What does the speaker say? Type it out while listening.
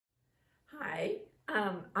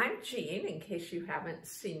I'm Jean, in case you haven't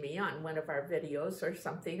seen me on one of our videos or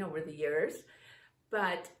something over the years.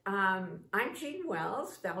 But I'm Jean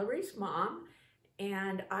Wells, Valerie's mom,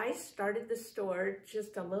 and I started the store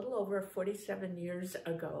just a little over 47 years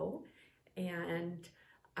ago. And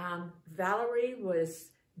Valerie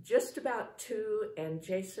was just about 2 and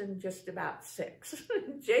Jason just about 6.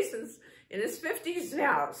 Jason's in his 50s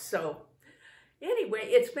now, so anyway,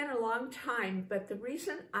 it's been a long time, but the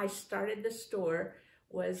reason I started the store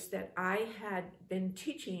was that I had been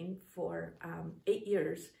teaching for 8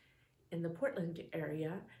 years in the Portland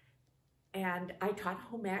area, and I taught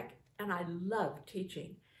home ec, and I loved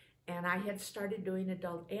teaching. And I had started doing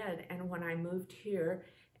adult ed, and when I moved here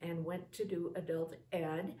and went to do adult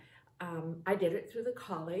ed, I did it through the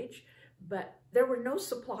college, but there were no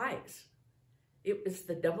supplies. It was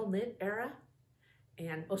the double knit era,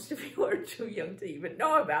 and most of you are too young to even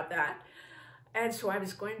know about that. And so I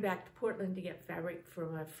was going back to Portland to get fabric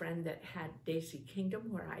from a friend that had Daisy Kingdom,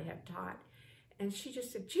 where I had taught. And she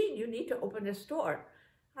just said, Jean, you need to open a store.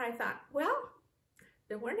 And I thought, well,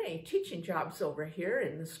 there weren't any teaching jobs over here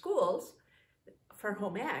in the schools for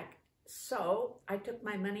home ec. So I took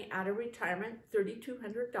my money out of retirement,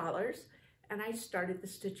 $3,200, and I started the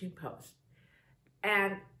Stitchin Post.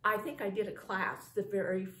 And I think I did a class the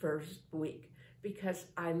very first week, because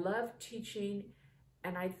I love teaching,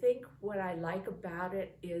 and I think what I like about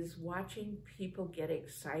it is watching people get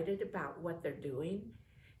excited about what they're doing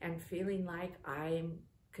and feeling like I'm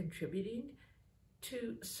contributing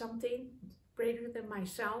to something greater than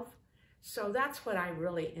myself. So that's what I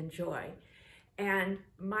really enjoy. And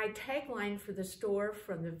my tagline for the store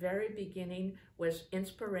from the very beginning was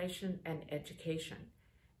inspiration and education,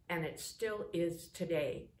 and it still is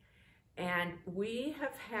today. And we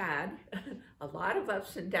have had a lot of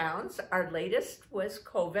ups and downs. Our latest was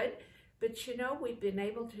COVID, but you know, we've been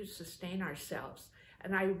able to sustain ourselves.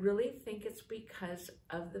 And I really think it's because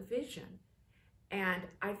of the vision. And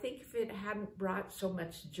I think if it hadn't brought so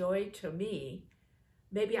much joy to me,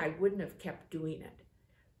 maybe I wouldn't have kept doing it.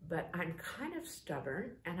 But I'm kind of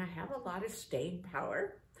stubborn, and I have a lot of staying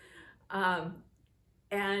power.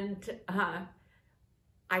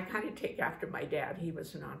 I kind of take after my dad. He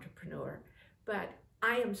was an entrepreneur. But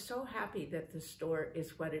I am so happy that the store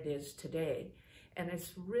is what it is today. And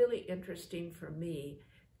it's really interesting for me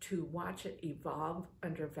to watch it evolve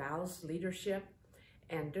under Val's leadership.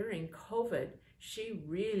 And during COVID, she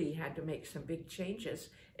really had to make some big changes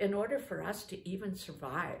in order for us to even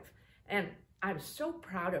survive. And I'm so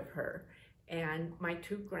proud of her. And my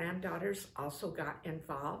 2 granddaughters also got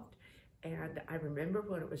involved. And I remember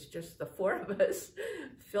when it was just the 4 of us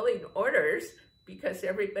filling orders because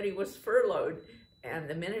everybody was furloughed. And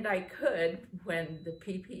the minute I could, when the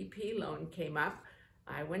PPP loan came up,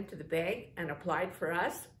 I went to the bank and applied for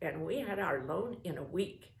us, and we had our loan in a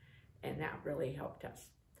week, and that really helped us.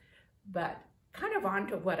 But kind of on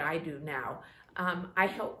to what I do now. I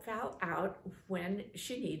help Val out when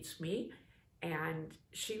she needs me, and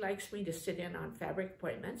she likes me to sit in on fabric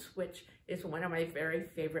appointments, which is one of my very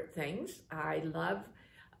favorite things. I love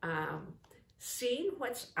seeing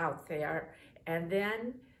what's out there and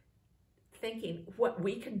then thinking what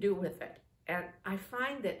we can do with it. And I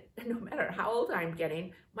find that no matter how old I'm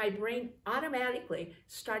getting, my brain automatically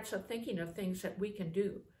starts thinking of things that we can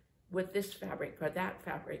do with this fabric or that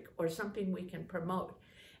fabric or something we can promote.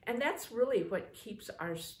 And that's really what keeps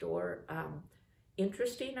our store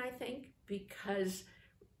interesting, I think, because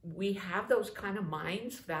we have those kind of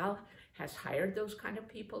minds. Val has hired those kind of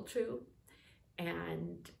people too.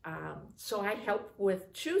 And so I help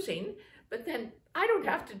with choosing, but then I don't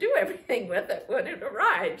have to do everything with it when it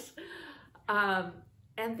arrives.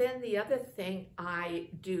 And then the other thing I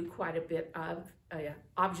do quite a bit of,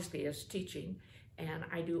 obviously, is teaching. And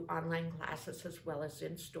I do online classes as well as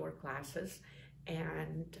in-store classes.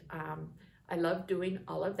 And I love doing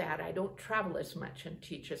all of that. I don't travel as much and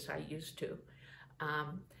teach as I used to.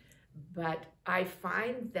 But I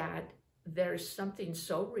find that there's something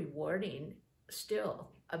so rewarding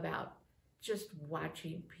still about just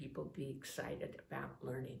watching people be excited about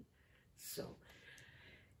learning. So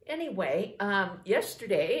anyway,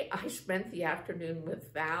 yesterday I spent the afternoon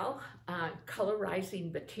with Val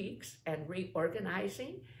colorizing batiks and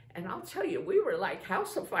reorganizing. And I'll tell you, we were like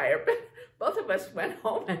house afire. Both of us went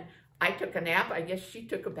home and I took a nap. I guess she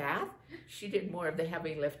took a bath. She did more of the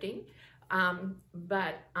heavy lifting.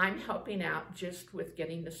 But I'm helping out just with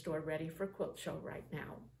getting the store ready for Quilt Show right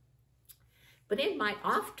now. But in my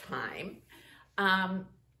off time,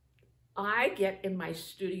 I get in my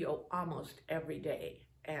studio almost every day,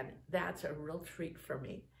 and that's a real treat for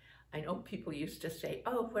me. I know people used to say,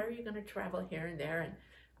 oh, where are you going to travel here and there? And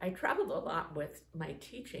I traveled a lot with my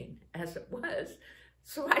teaching as it was.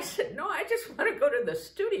 So I said, no, I just want to go to the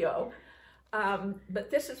studio. But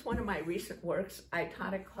this is one of my recent works. I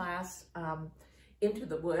taught a class, Into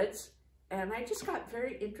the Woods, and I just got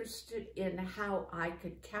very interested in how I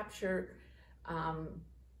could capture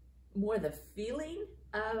more the feeling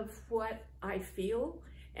of what I feel.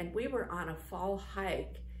 And we were on a fall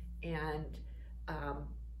hike and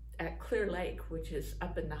at Clear Lake, which is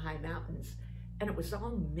up in the high mountains, and it was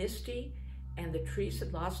all misty and the trees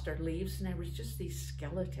had lost their leaves, and there was just these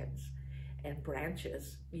skeletons and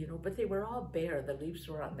branches, you know, but they were all bare. The leaves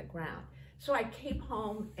were on the ground. So I came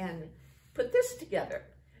home and put this together.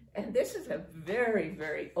 And this is a very,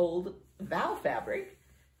 very old Val fabric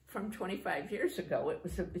from 25 years ago. It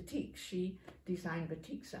was a batik. She designed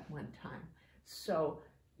batiks at one time. So,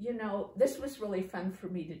 you know, this was really fun for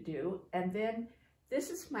me to do. And then this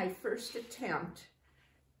is my first attempt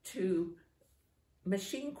to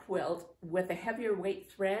machine quilt with a heavier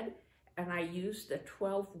weight thread. And I used a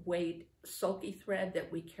 12 weight sulky thread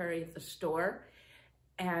that we carry at the store.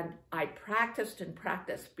 And I practiced and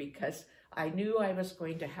practiced because I knew I was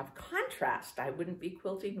going to have contrast. I wouldn't be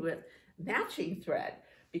quilting with matching thread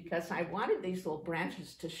because I wanted these little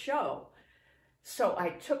branches to show. So I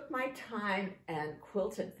took my time and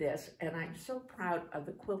quilted this, and I'm so proud of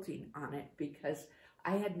the quilting on it because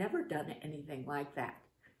I had never done anything like that.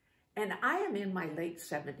 And I am in my late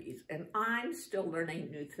 70s, and I'm still learning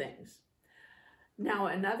new things. Now,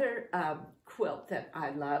 another quilt that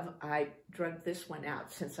I love, I drug this one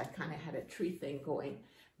out since I kind of had a tree thing going,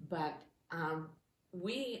 but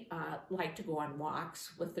we like to go on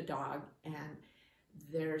walks with the dog, and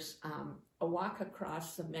there's a walk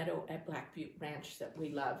across the meadow at Black Butte Ranch that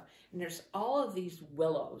we love, and there's all of these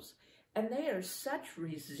willows, and they are such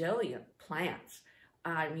resilient plants.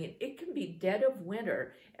 I mean, it can be dead of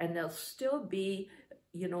winter, and there'll still be,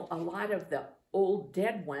 you know, a lot of the old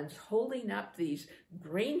dead ones holding up these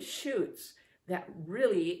green shoots that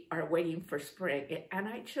really are waiting for spring, and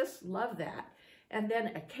I just love that. And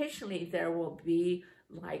then occasionally there will be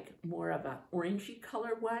like more of an orangey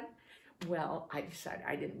color one. Well, I decided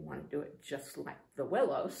I didn't want to do it just like the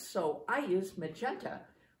willows, so I used magenta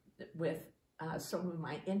with some of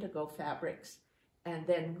my indigo fabrics, and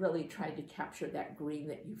then really tried to capture that green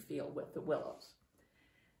that you feel with the willows.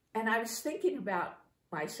 And I was thinking about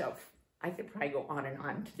myself, I could probably go on and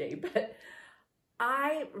on today, but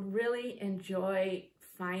I really enjoy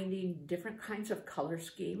finding different kinds of color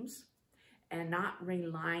schemes and not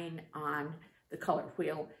relying on the color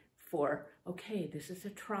wheel for, okay, this is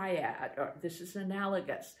a triad or this is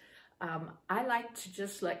analogous. I like to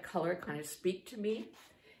just let color kind of speak to me.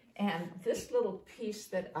 And this little piece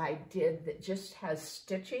that I did that just has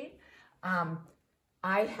stitching,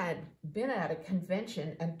 I had been at a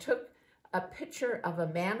convention and took a picture of a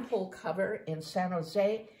manhole cover in San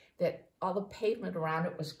Jose that all the pavement around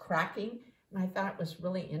it was cracking, and I thought it was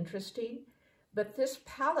really interesting. But this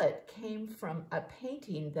palette came from a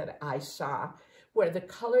painting that I saw where the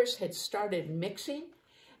colors had started mixing,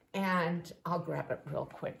 and I'll grab it real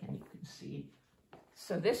quick and you can see.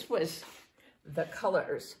 So this was the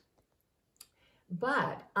colors,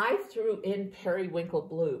 but I threw in periwinkle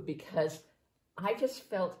blue because I just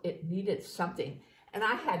felt it needed something, and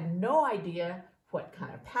I had no idea what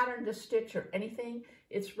kind of pattern to stitch or anything.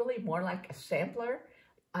 It's really more like a sampler.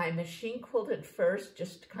 I machine quilted first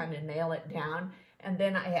just to kind of nail it down, and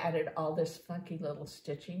then I added all this funky little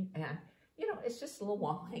stitching, and you know, it's just a little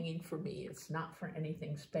wall hanging for me. It's not for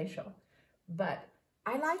anything special, but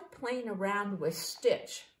I like playing around with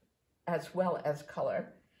stitch as well as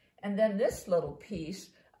color. And then this little piece,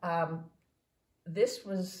 this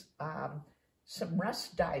was some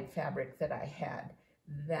rust dyed fabric that I had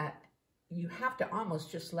that you have to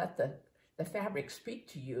almost just let the fabric speak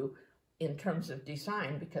to you in terms of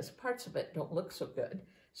design because parts of it don't look so good.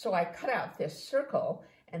 So I cut out this circle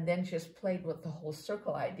and then just played with the whole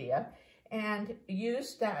circle idea and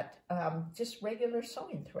used that just regular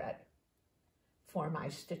sewing thread for my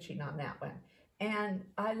stitching on that one. And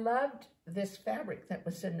I loved this fabric that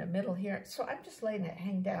was in the middle here. So I'm just letting it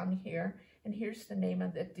hang down here. And here's the name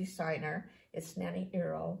of the designer. It's Nanny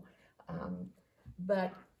Earl.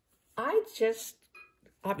 But I just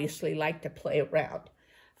obviously like to play around.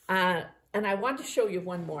 And I want to show you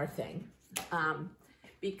one more thing.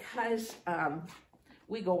 Because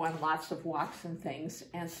we go on lots of walks and things.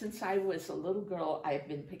 And since I was a little girl, I've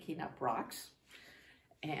been picking up rocks.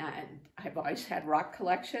 And I've always had rock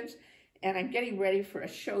collections. And I'm getting ready for a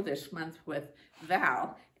show this month with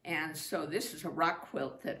Val. And so this is a rock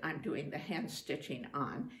quilt that I'm doing the hand stitching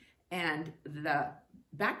on. And the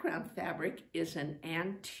background fabric is an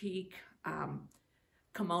antique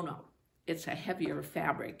kimono. It's a heavier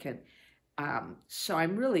fabric, and so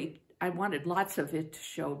I wanted lots of it to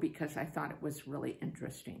show because I thought it was really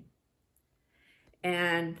interesting.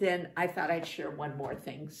 And then I thought I'd share one more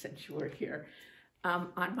thing since you were here.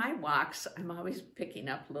 On my walks, I'm always picking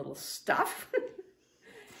up little stuff.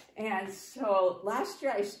 And so last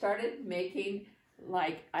year I started making,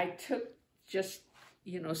 like, I took just,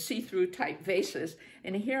 you know, see-through type vases.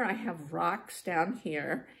 And here I have rocks down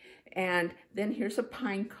here. And then here's a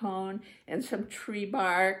pine cone and some tree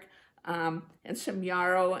bark and some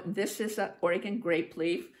yarrow. And this is an Oregon grape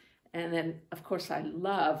leaf. And then, of course, I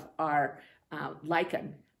love our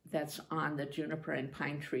lichen that's on the juniper and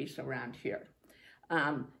pine trees around here.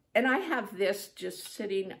 And I have this just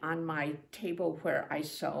sitting on my table where I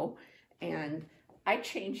sew, and I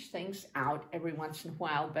change things out every once in a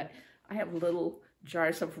while, but I have little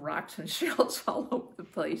jars of rocks and shells all over the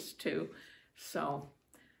place too. So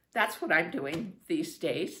that's what I'm doing these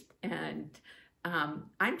days, and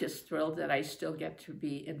I'm just thrilled that I still get to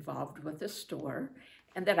be involved with the store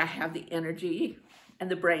and that I have the energy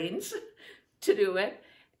and the brains to do it.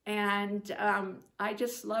 And I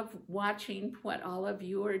just love watching what all of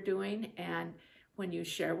you are doing, and when you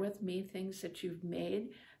share with me things that you've made,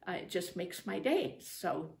 it just makes my day.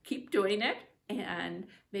 So keep doing it, and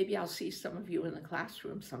maybe I'll see some of you in the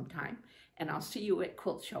classroom sometime, and I'll see you at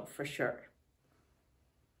Quilt Show for sure.